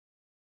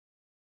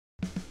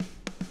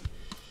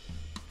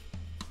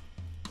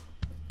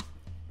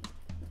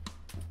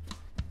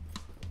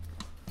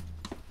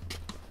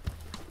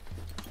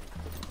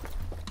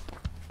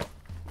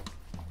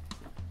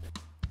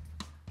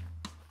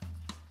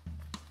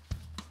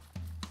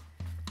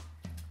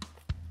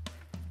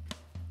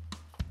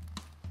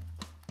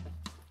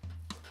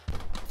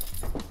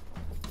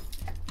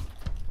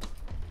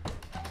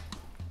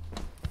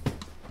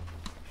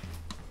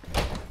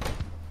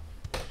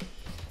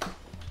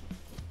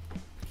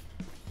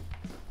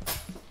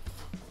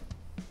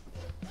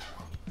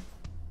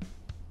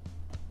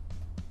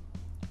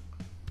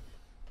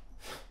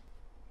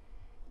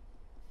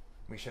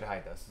We should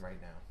hide this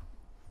right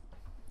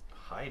now.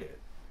 Hide it?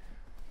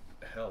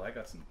 Hell, I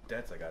got some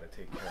debts I gotta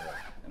take care of,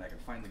 and I can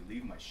finally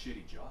leave my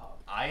shitty job.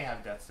 I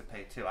have debts to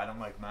pay too. I don't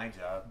like my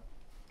job.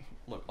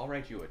 Look, I'll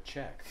write you a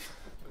check.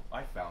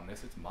 I found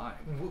this, it's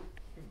mine.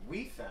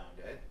 We found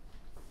it.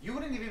 You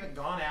wouldn't have even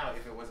gone out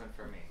if it wasn't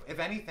for me. If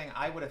anything,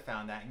 I would have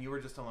found that and you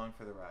were just along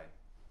for the ride.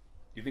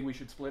 You think we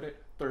should split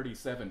it?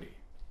 30-70.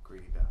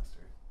 Greedy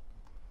bastard.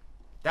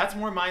 That's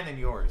more mine than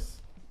yours.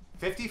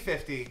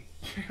 50-50.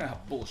 Yeah,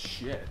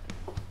 bullshit.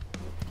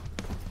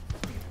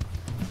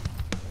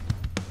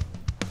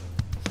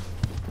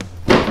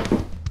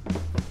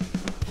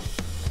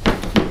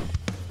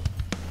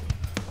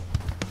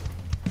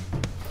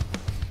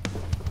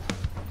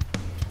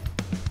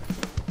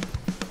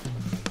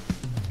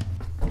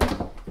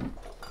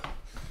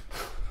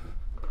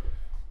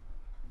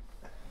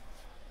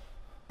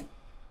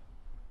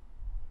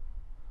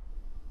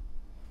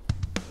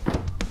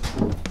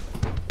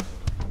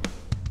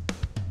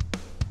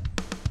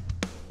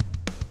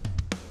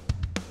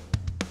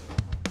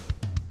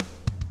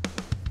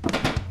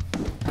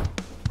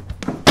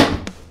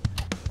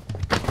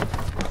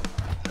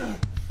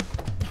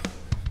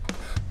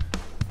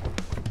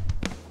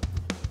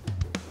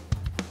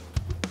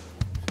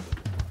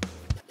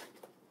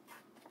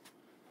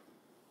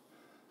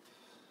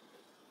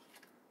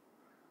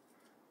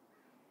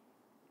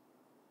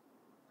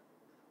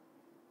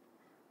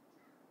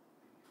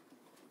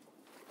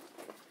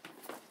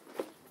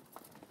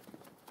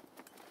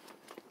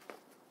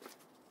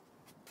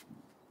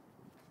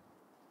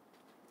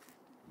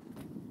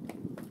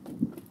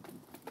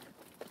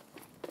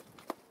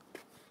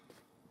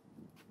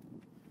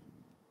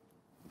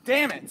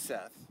 Damn it,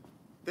 Seth.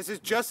 This is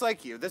just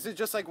like you. This is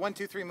just like 1,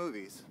 2, 3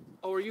 movies.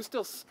 Oh, are you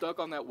still stuck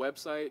on that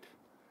website?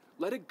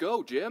 Let it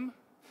go, Jim.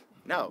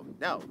 No.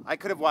 I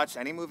could have watched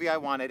any movie I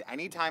wanted,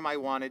 anytime I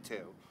wanted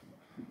to.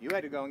 You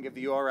had to go and give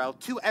the URL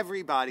to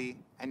everybody,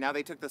 and now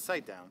they took the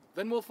site down.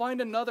 Then we'll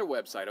find another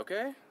website,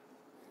 okay?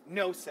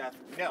 No, Seth,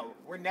 no.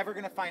 We're never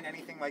gonna find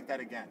anything like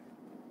that again.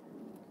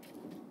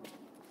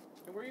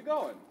 And where are you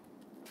going?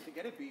 To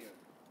get a beer.